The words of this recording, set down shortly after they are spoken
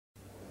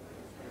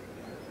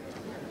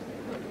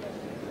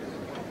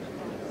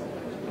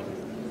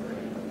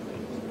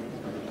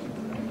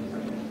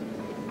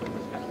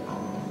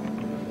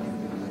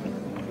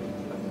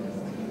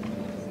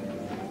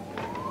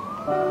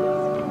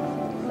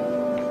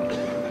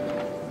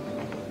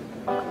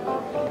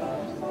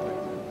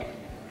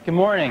Good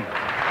morning.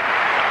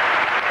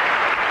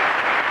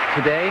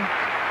 Today,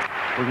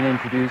 we're going to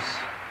introduce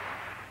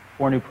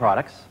 4 new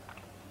products.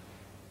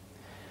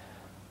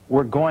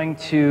 We're going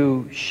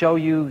to show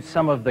you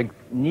some of the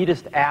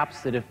neatest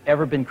apps that have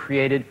ever been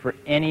created for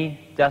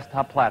any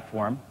desktop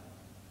platform.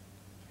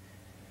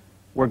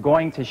 We're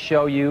going to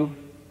show you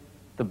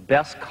the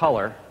best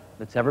color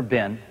that's ever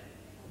been.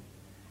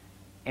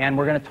 And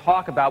we're going to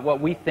talk about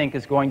what we think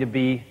is going to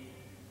be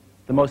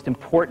the most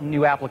important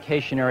new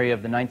application area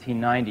of the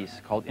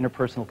 1990s, called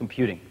interpersonal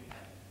computing.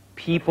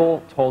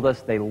 People told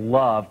us they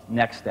loved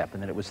NeXTStep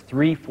and that it was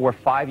 3, 4,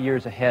 5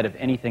 years ahead of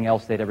anything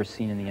else they'd ever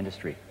seen in the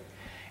industry.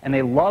 And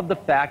they loved the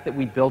fact that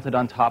we built it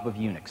on top of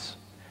Unix,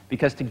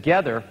 because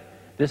together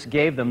this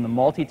gave them the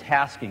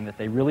multitasking that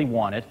they really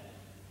wanted.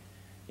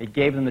 It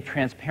gave them the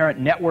transparent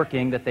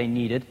networking that they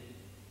needed.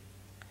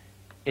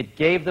 It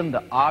gave them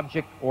the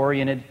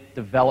object-oriented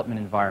development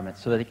environment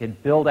so that they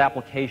could build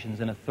applications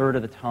in 1/3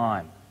 of the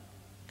time.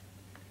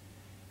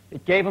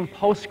 It gave them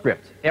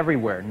PostScript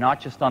everywhere, not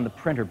just on the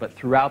printer, but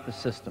throughout the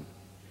system.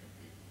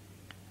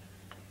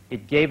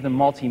 It gave them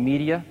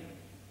multimedia,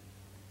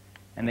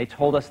 and they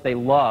told us they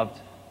loved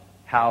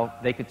how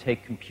they could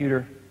take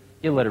computer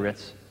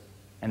illiterates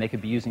and they could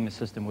be using the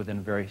system within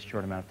a very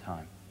short amount of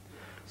time.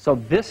 So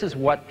this is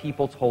what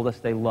people told us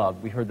they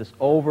loved. We heard this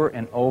over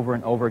and over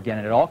and over again,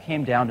 and it all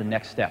came down to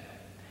NeXTStep.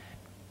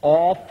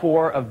 All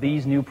 4 of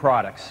these new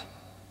products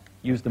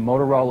use the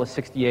Motorola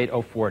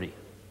 68040.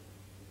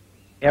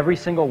 Every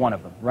single one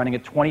of them running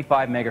at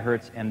 25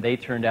 megahertz, and they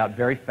turned out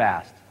very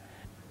fast.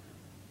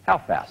 How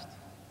fast?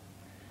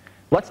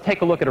 Let's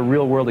take a look at a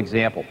real-world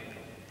example.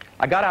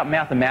 I got out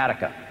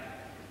Mathematica,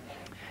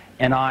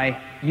 and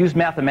I used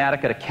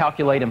Mathematica to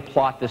calculate and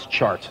plot this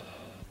chart.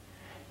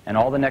 And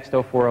all the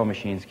NeXT040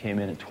 machines came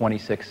in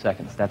 26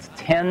 seconds. That's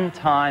 10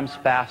 times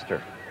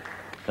faster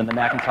than the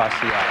Macintosh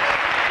CIs.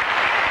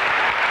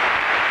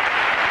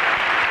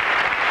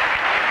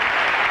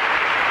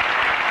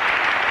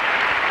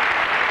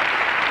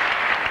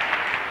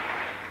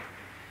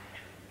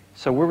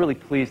 So we're really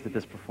pleased at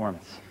this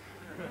performance.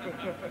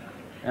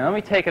 And let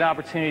me take an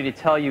opportunity to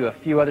tell you a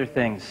few other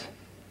things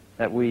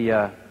that we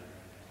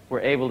were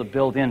able to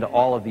build into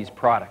all of these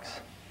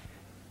products.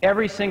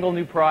 Every single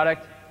new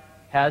product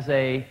has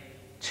a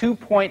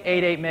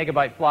 2.88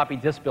 megabyte floppy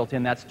disk built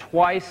in. That's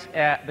twice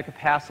at the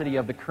capacity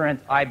of the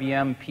current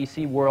IBM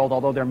PC world,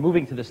 although they're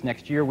moving to this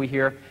next year, we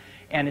hear.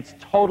 And it's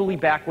totally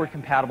backward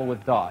compatible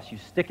with DOS. You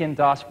stick in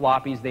DOS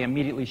floppies, they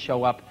immediately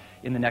show up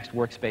in the NeXT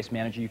Workspace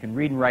Manager. You can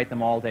read and write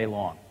them all day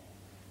long.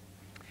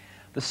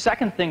 The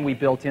second thing we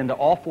built into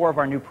all 4 of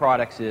our new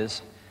products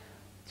is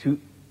to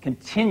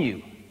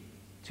continue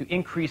to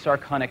increase our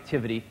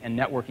connectivity and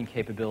networking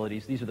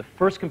capabilities. These are the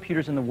first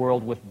computers in the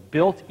world with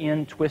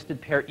built-in twisted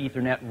pair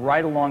Ethernet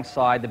right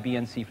alongside the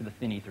BNC for the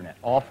thin Ethernet.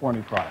 All 4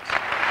 new products.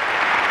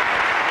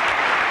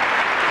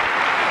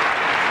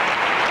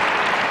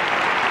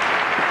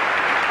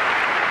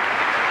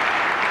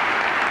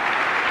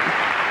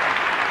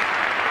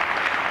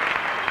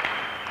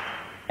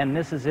 And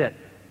this is it.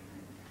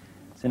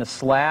 It's in a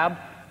slab,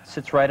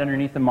 sits right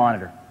underneath the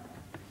monitor.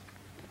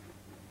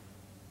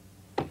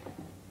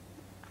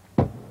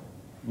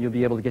 You'll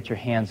be able to get your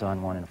hands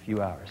on one in a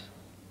few hours.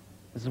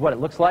 This is what it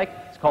looks like.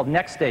 It's called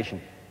NeXT Station.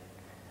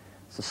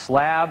 It's a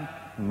slab,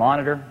 the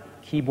monitor,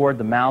 keyboard,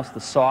 the mouse, the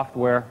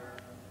software.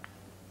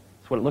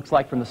 That's what it looks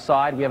like from the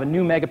side. We have a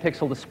new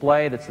megapixel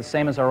display that's the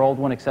same as our old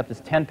one, except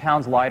it's 10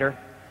 pounds lighter,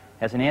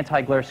 has an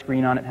anti-glare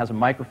screen on it, has a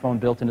microphone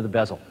built into the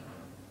bezel.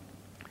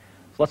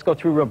 So let's go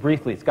through real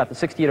briefly. It's got the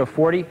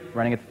 68040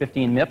 running at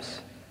 15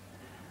 MIPS.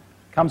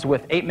 Comes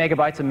with 8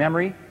 megabytes of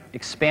memory,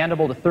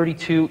 expandable to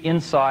 32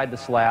 inside the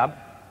slab.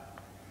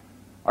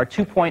 Our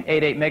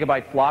 2.88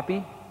 megabyte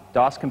floppy,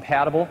 DOS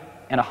compatible,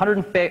 and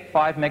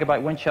 105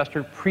 megabyte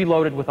Winchester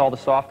preloaded with all the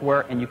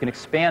software, and you can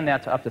expand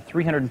that to up to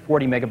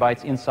 340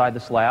 megabytes inside the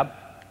slab.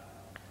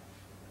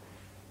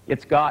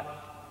 It's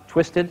got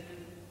twisted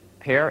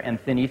pair and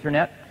thin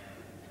Ethernet,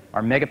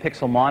 our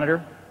megapixel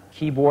monitor,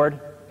 keyboard,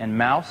 and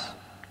mouse.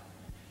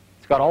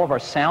 It's got all of our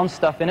sound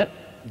stuff in it,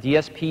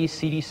 DSP,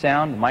 CD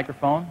sound, the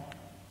microphone,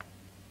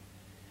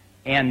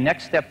 and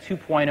NeXTStep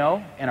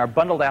 2.0, and our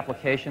bundled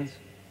applications.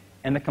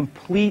 And the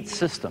complete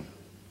system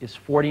is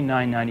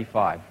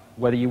 $49.95,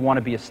 whether you want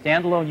to be a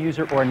standalone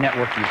user or a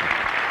network user.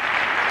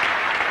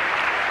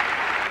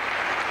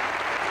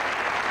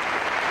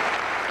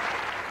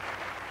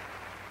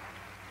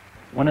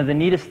 One of the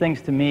neatest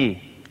things to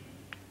me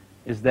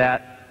is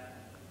that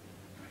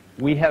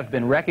we have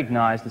been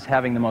recognized as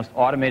having the most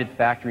automated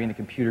factory in the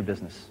computer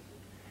business.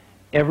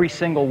 Every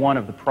single one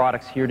of the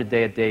products here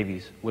today at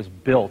Davies was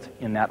built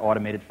in that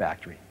automated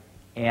factory.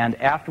 And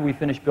after we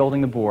finish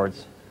building the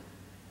boards,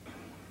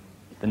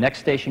 the NeXT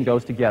Station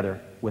goes together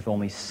with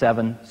only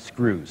 7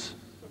 screws.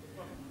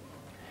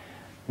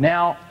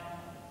 Now,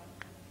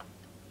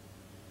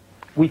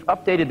 we've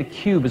updated the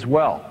cube as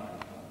well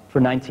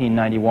for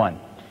 1991.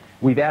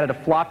 We've added a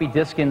floppy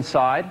disk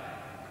inside,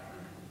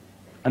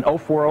 an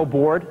 040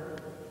 board,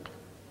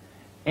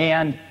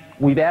 and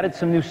we've added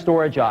some new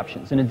storage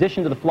options. In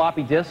addition to the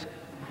floppy disk,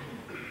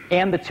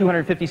 and the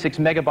 256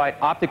 megabyte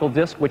optical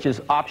disc, which is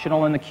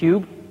optional in the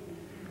Cube.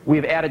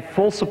 We've added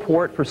full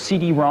support for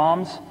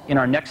CD-ROMs in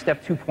our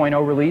NeXTStep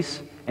 2.0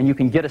 release, and you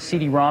can get a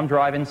CD-ROM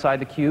drive inside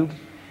the Cube.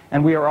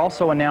 And we are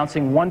also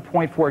announcing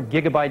 1.4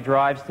 gigabyte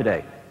drives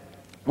today,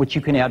 which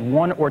you can add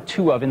 1 or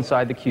 2 of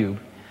inside the Cube,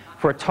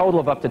 for a total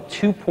of up to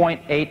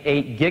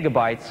 2.88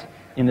 gigabytes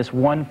in this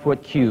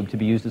 1-foot cube to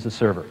be used as a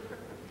server.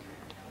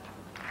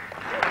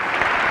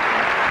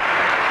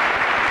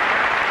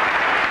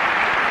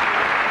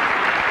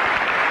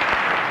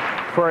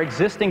 For our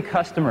existing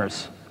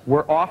customers,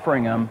 we're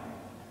offering them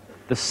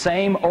the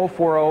same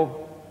 040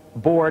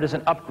 board as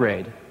an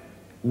upgrade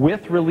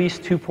with Release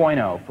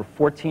 2.0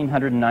 for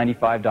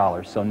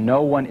 $1,495, so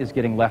no one is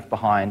getting left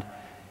behind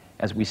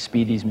as we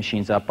speed these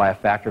machines up by a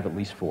factor of at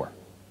least 4.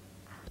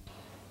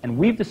 And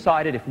we've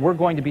decided if we're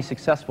going to be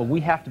successful, we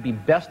have to be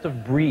best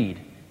of breed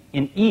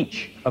in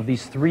each of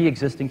these 3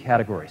 existing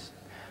categories.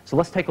 So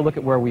let's take a look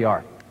at where we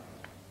are.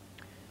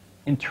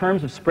 In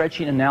terms of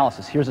spreadsheet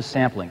analysis, here's a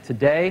sampling.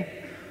 Today,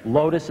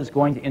 Lotus is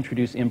going to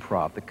introduce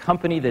Improv. The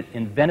company that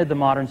invented the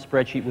modern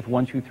spreadsheet with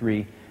 1, 2,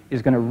 3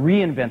 is going to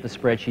reinvent the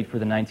spreadsheet for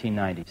the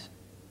 1990s.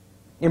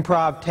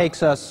 Improv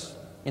takes us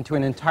into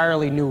an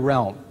entirely new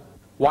realm.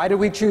 Why did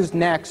we choose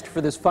NeXT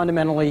for this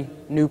fundamentally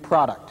new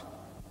product?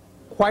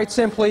 Quite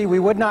simply, we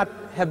would not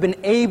have been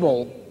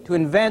able to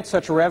invent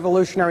such a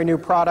revolutionary new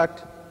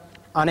product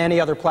on any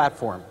other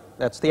platform.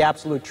 That's the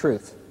absolute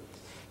truth.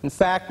 In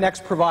fact,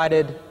 NeXT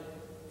provided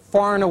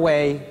far and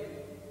away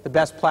the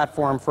best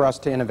platform for us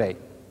to innovate.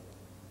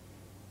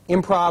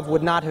 Improv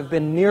would not have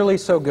been nearly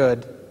so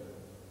good,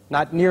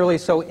 not nearly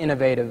so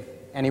innovative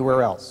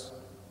anywhere else.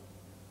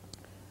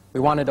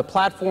 We wanted a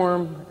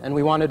platform and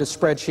we wanted a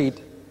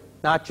spreadsheet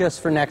not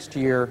just for next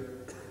year,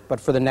 but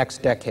for the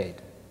next decade.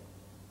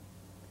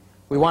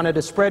 We wanted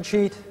a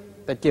spreadsheet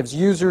that gives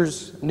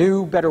users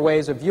new, better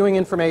ways of viewing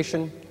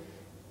information,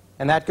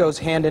 and that goes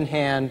hand in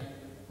hand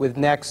with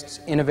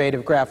NeXT's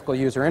innovative graphical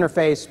user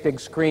interface, big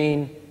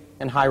screen,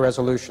 and high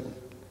resolution.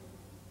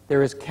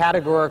 There is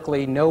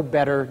categorically no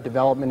better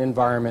development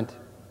environment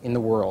in the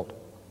world.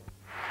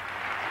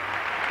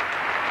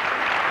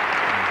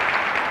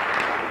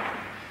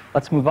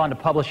 Let's move on to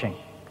publishing.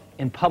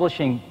 In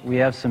publishing, we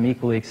have some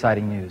equally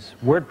exciting news.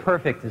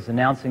 WordPerfect is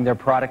announcing their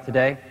product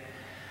today.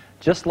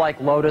 Just like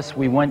Lotus,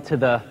 we went to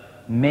the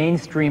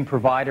mainstream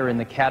provider in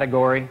the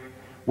category.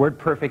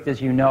 WordPerfect,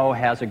 as you know,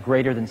 has a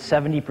greater than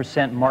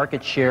 70%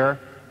 market share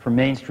for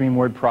mainstream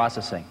word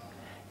processing.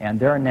 And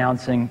they're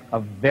announcing a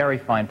very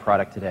fine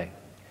product today.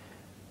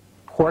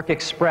 Quark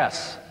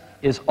Express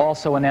is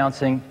also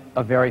announcing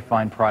a very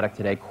fine product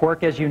today.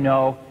 Quark, as you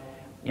know,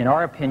 in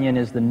our opinion,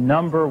 is the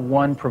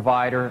 #1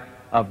 provider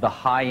of the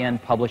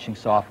high-end publishing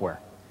software.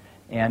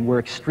 And we're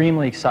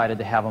extremely excited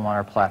to have them on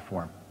our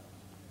platform.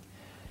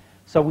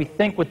 So we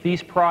think with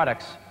these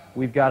products,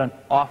 we've got an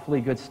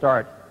awfully good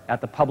start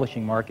at the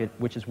publishing market,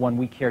 which is one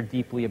we care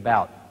deeply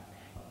about.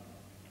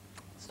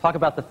 Let's talk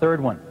about the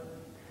third one.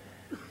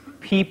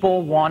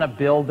 People want to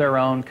build their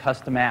own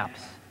custom apps.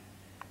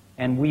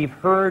 And we've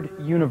heard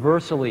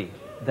universally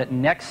that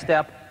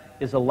NeXTStep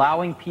is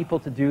allowing people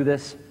to do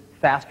this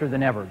faster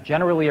than ever,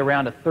 generally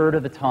around 1/3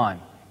 of the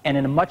time, and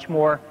in a much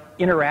more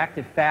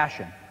interactive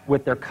fashion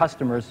with their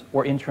customers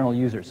or internal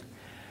users.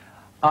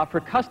 For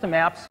custom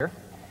apps,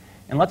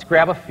 and let's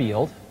grab a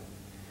field,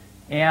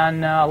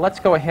 and let's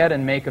go ahead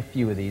and make a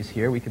few of these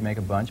here. We could make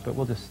a bunch, but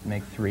we'll just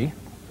make 3.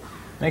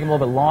 Make them a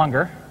little bit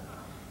longer.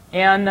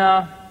 And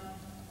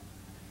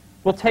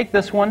we'll take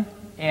this one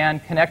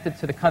and connect it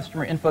to the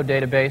customer info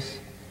database.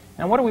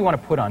 And what do we want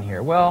to put on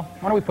here? Well,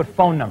 why don't we put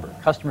phone number,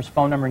 customer's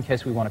phone number in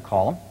case we want to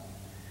call them.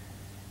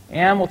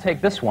 And we'll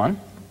take this one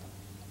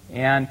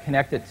and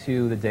connect it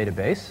to the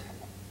database.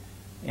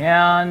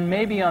 And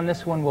maybe on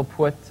this one we'll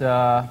put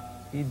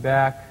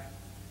feedback,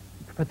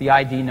 put the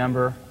ID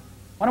number.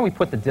 Why don't we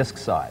put the disk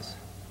size?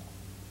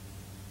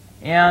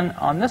 And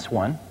on this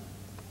one,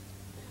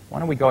 why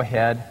don't we go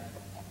ahead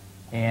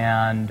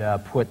and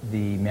put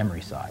the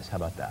memory size? How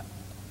about that?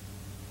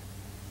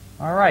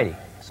 All righty.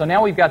 So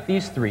now we've got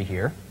these 3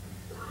 here.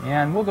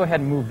 And we'll go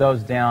ahead and move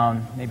those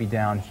down, maybe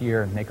down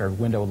here, and make our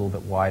window a little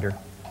bit wider.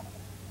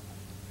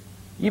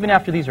 Even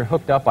after these are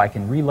hooked up, I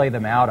can relay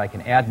them out. I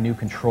can add new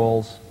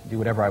controls, do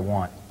whatever I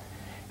want.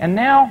 And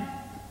now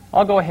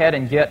I'll go ahead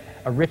and get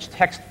a rich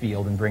text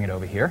field and bring it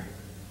over here.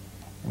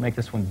 We'll make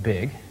this one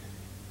big,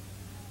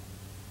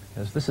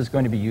 because this is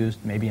going to be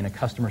used maybe in a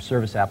customer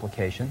service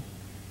application.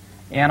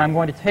 And I'm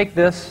going to take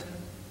this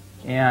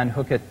and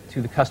hook it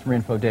to the customer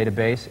info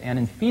database. And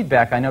in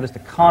feedback, I noticed a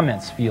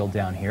comments field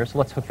down here, so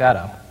let's hook that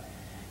up.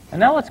 And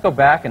now let's go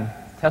back and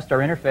test our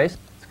interface.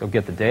 Let's go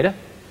get the data.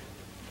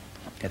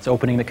 It's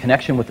opening the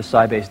connection with the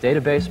Sybase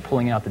database,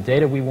 pulling out the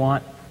data we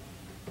want.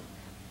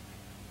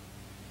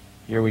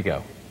 Here we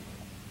go.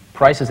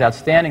 Price is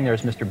outstanding.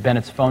 There's Mr.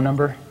 Bennett's phone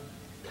number.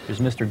 There's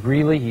Mr.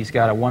 Greeley. He's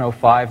got a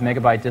 105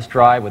 megabyte disk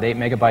drive with 8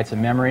 megabytes of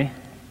memory.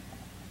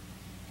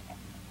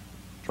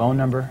 Phone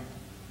number,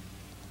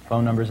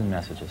 phone numbers, and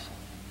messages.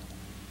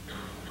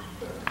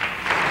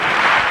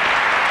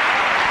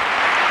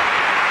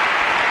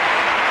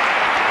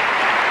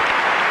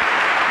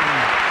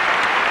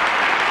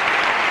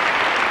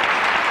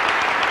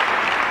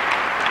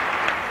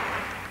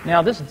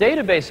 Now, this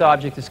database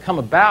object has come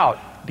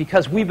about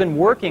because we've been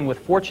working with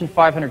Fortune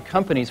 500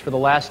 companies for the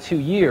last 2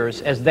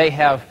 years as they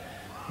have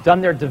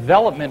done their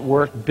development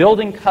work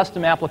building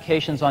custom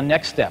applications on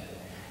NeXTStep.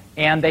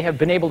 And they have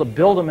been able to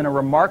build them in a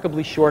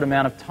remarkably short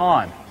amount of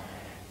time.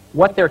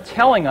 What they're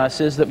telling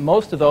us is that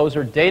most of those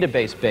are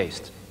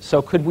database-based.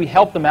 So could we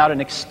help them out and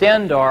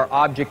extend our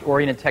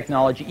object-oriented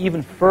technology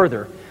even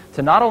further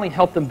to not only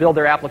help them build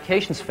their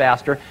applications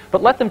faster,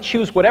 but let them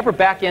choose whatever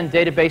back-end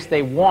database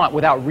they want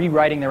without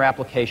rewriting their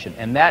application.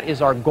 And that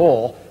is our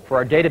goal for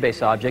our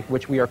database object,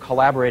 which we are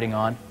collaborating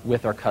on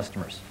with our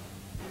customers.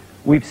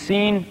 We've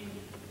seen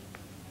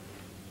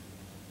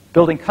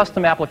building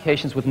custom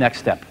applications with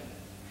NeXTStep.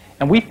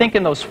 And we think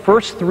in those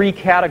first 3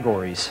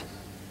 categories,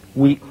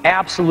 we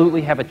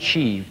absolutely have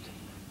achieved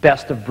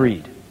best of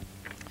breed.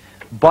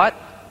 But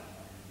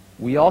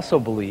we also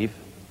believe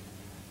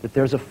that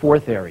there's a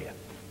 4th area.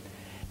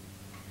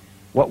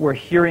 What we're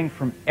hearing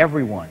from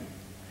everyone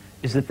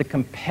is that the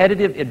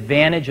competitive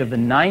advantage of the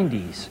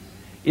 90s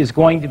is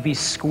going to be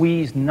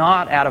squeezed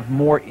not out of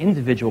more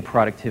individual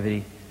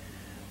productivity,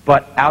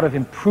 but out of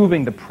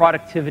improving the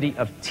productivity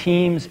of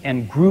teams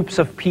and groups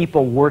of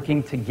people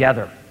working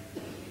together.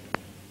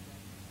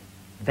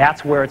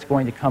 That's where it's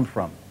going to come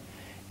from.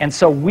 And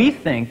so we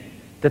think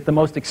that the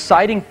most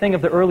exciting thing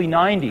of the early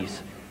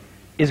 90s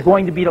is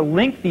going to be to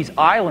link these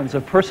islands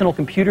of personal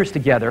computers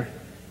together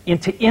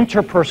into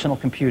interpersonal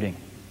computing,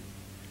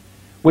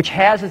 which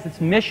has as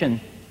its mission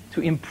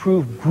to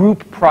improve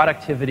group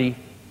productivity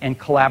and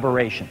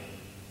collaboration.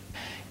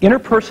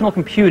 Interpersonal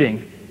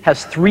computing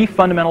has 3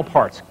 fundamental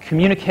parts: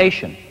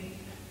 communication,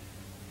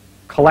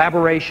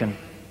 collaboration,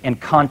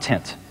 and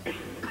content.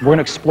 We're going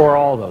to explore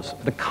all of those.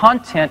 The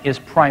content is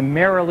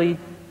primarily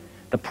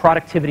the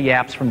productivity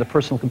apps from the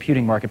personal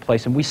computing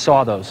marketplace, and we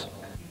saw those.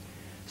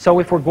 So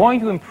if we're going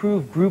to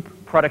improve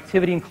group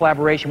productivity and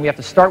collaboration, we have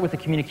to start with the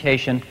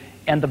communication,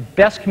 and the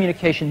best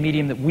communication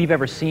medium that we've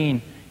ever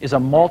seen is a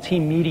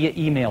multimedia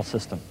email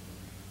system.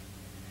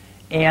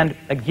 And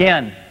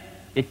again,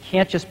 it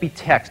can't just be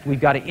text. We've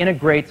got to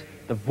integrate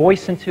the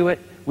voice into it,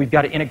 we've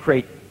got to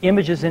integrate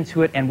images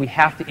into it, and we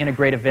have to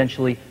integrate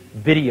eventually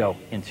video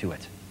into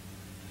it.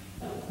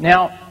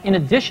 Now, in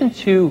addition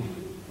to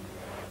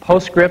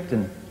PostScript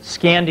and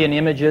scanned-in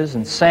images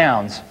and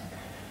sounds,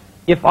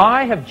 if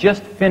I have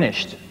just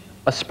finished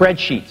a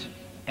spreadsheet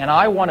and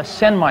I want to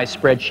send my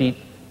spreadsheet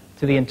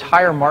to the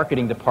entire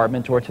marketing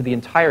department or to the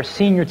entire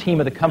senior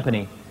team of the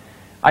company,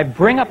 I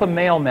bring up a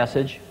mail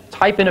message,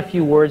 type in a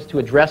few words to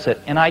address it,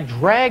 and I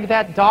drag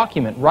that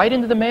document right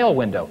into the mail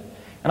window.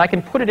 And I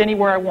can put it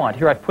anywhere I want.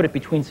 Here I've put it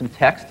between some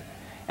text.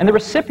 And the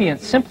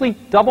recipient simply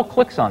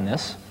double-clicks on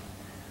this.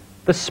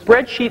 The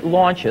spreadsheet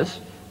launches,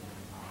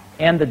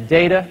 and the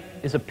data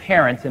is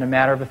apparent in a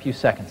matter of a few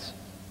seconds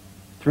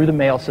through the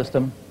mail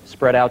system,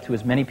 spread out to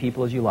as many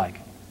people as you like.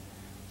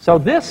 So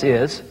this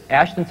is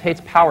Ashton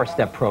Tate's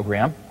PowerStep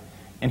program.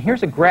 And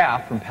here's a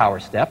graph from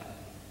PowerStep.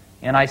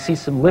 And I see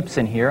some lips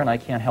in here, and I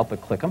can't help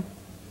but click them.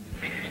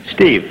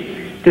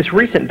 Steve, this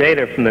recent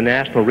data from the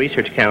National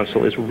Research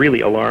Council is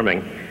really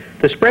alarming.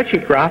 The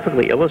spreadsheet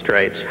graphically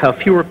illustrates how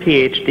fewer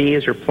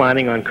PhDs are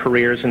planning on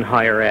careers in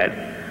higher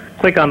ed.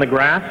 Click on the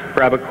graph,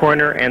 grab a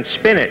corner, and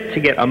spin it to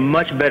get a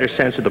much better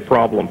sense of the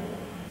problem.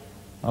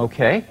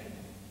 Okay.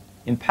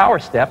 In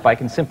PowerStep, I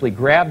can simply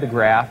grab the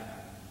graph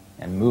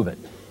and move it.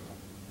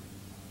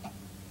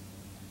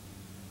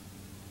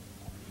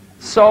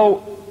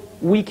 So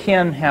we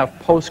can have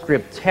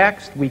PostScript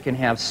text, we can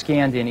have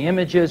scanned-in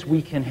images,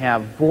 we can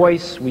have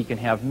voice, we can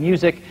have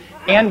music,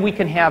 and we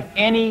can have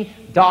any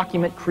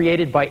document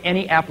created by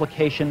any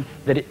application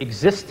that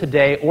exists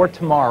today or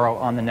tomorrow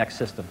on the NeXT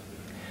system.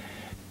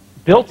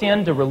 Built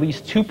into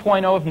Release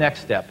 2.0 of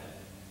NeXTStep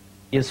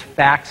is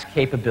fax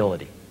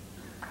capability.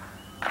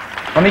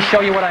 Let me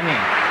show you what I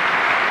mean.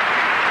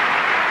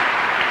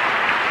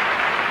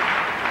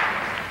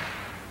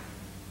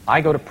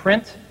 I go to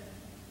Print,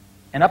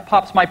 and up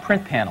pops my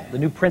print panel. The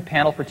new print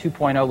panel for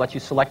 2.0 lets you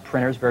select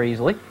printers very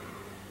easily.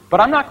 But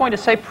I'm not going to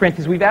say print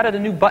because we've added a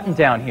new button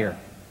down here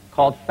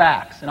called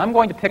fax. And I'm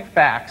going to pick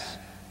fax,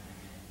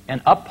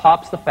 and up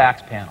pops the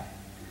fax panel.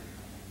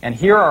 And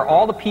here are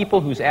all the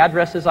people whose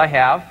addresses I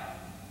have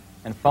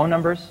and phone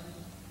numbers.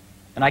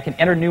 And I can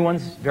enter new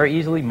ones very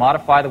easily,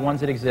 modify the ones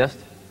that exist.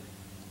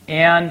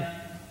 And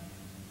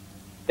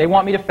they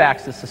want me to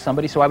fax this to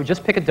somebody, so I would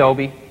just pick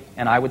Adobe,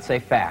 and I would say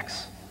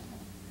fax.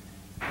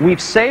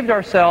 We've saved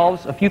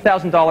ourselves a few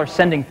 $1,000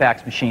 sending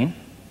fax machine.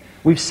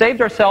 We've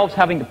saved ourselves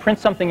having to print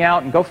something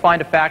out and go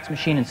find a fax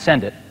machine and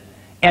send it.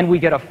 And we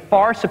get a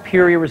far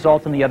superior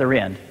result on the other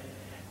end.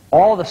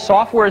 All of the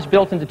software is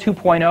built into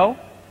 2.0.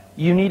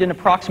 You need an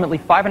approximately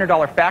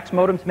 $500 fax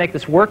modem to make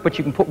this work, but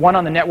you can put one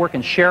on the network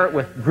and share it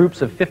with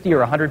groups of 50 or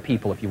 100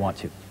 people if you want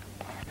to.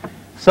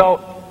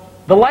 So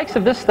the likes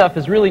of this stuff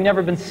has really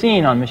never been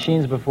seen on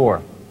machines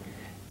before.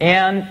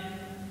 And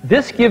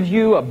this gives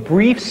you a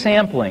brief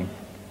sampling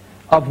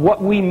of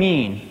what we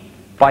mean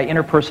by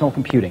interpersonal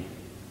computing.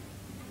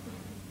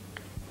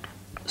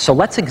 So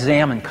let's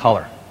examine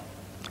color.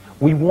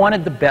 We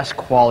wanted the best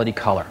quality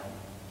color.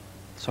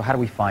 So how do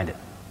we find it?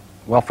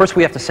 Well, first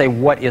we have to say,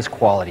 what is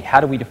quality?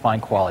 How do we define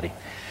quality?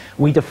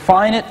 We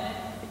define it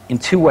in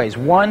two ways.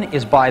 One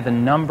is by the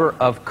number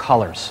of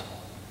colors.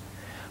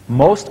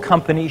 Most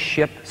companies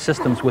ship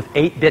systems with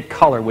 8-bit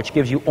color, which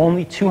gives you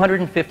only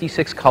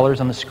 256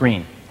 colors on the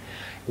screen.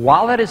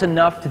 While that is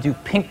enough to do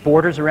pink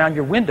borders around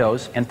your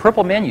windows and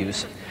purple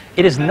menus,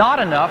 it is not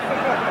enough.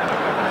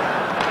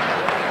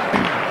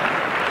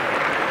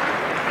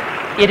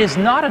 It is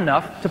not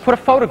enough to put a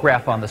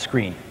photograph on the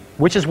screen,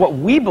 which is what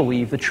we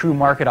believe the true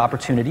market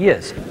opportunity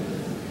is.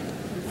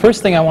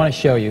 First thing I want to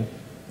show you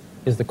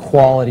is the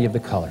quality of the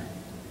color.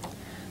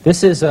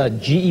 This is a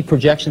GE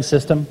projection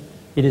system.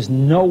 It is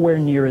nowhere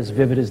near as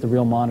vivid as the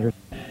real monitor.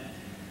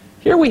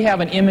 Here we have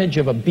an image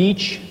of a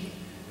beach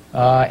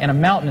and a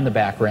mountain in the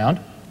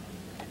background.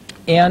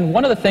 And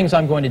one of the things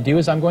I'm going to do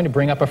is I'm going to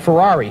bring up a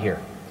Ferrari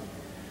here.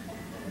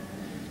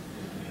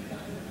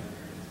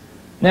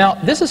 Now,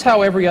 this is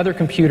how every other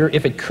computer,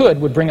 if it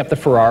could, would bring up the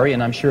Ferrari,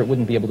 and I'm sure it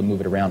wouldn't be able to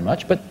move it around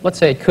much, but let's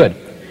say it could.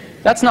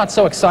 That's not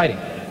so exciting.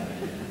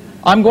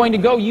 I'm going to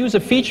go use a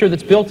feature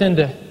that's built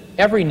into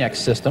every NeXT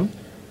system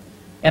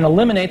and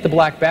eliminate the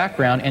black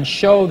background and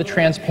show the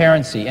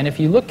transparency. And if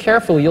you look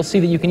carefully, you'll see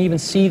that you can even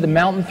see the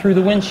mountain through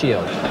the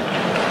windshield.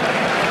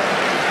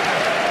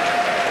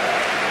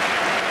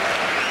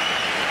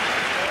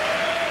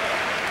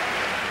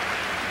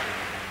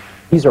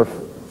 These are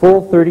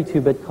full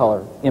 32-bit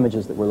color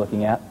images that we're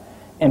looking at,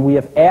 and we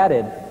have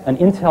added an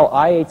Intel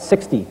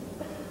i860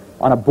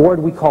 on a board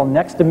we call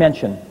NeXT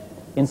Dimension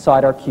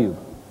inside our cube.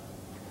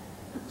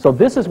 So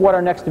this is what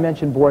our NeXT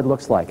Dimension board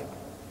looks like.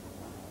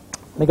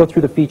 Let me go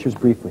through the features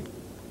briefly.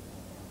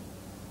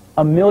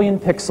 1,000,000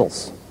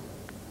 pixels,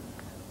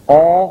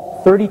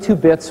 all 32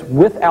 bits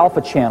with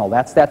alpha channel.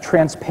 That's that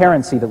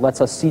transparency that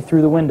lets us see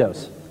through the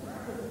windows.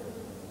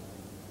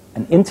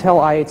 An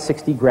Intel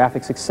i860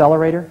 graphics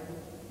accelerator,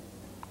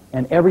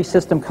 and every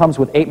system comes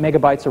with 8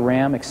 megabytes of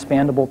RAM,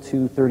 expandable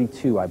to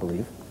 32, I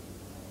believe.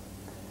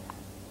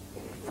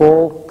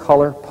 Full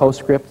color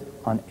PostScript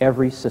on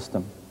every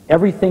system.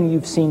 Everything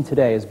you've seen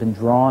today has been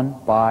drawn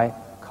by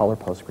color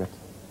PostScript.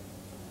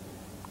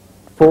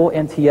 Full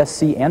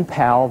NTSC and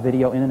PAL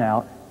video in and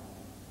out,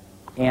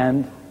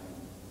 and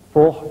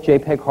full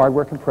JPEG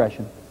hardware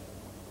compression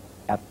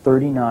at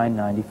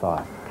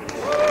 $39.95.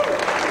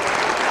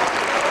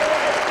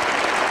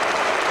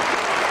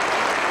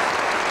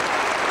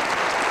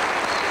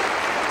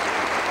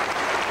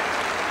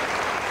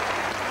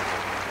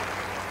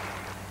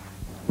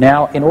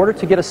 Now, in order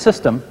to get a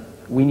system,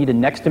 we need a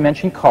NeXT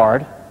Dimension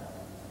card,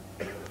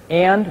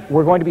 and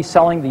we're going to be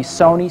selling the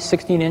Sony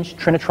 16-inch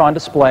Trinitron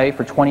display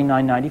for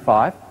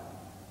 $29.95.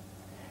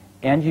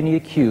 And you need a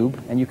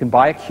cube, and you can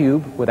buy a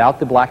cube without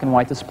the black and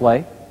white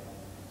display,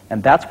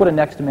 and that's what a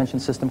NeXT Dimension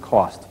system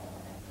costs.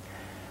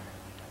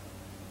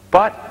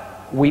 But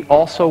we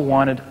also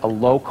wanted a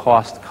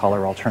low-cost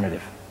color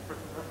alternative,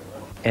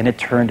 and it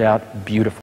turned out beautiful.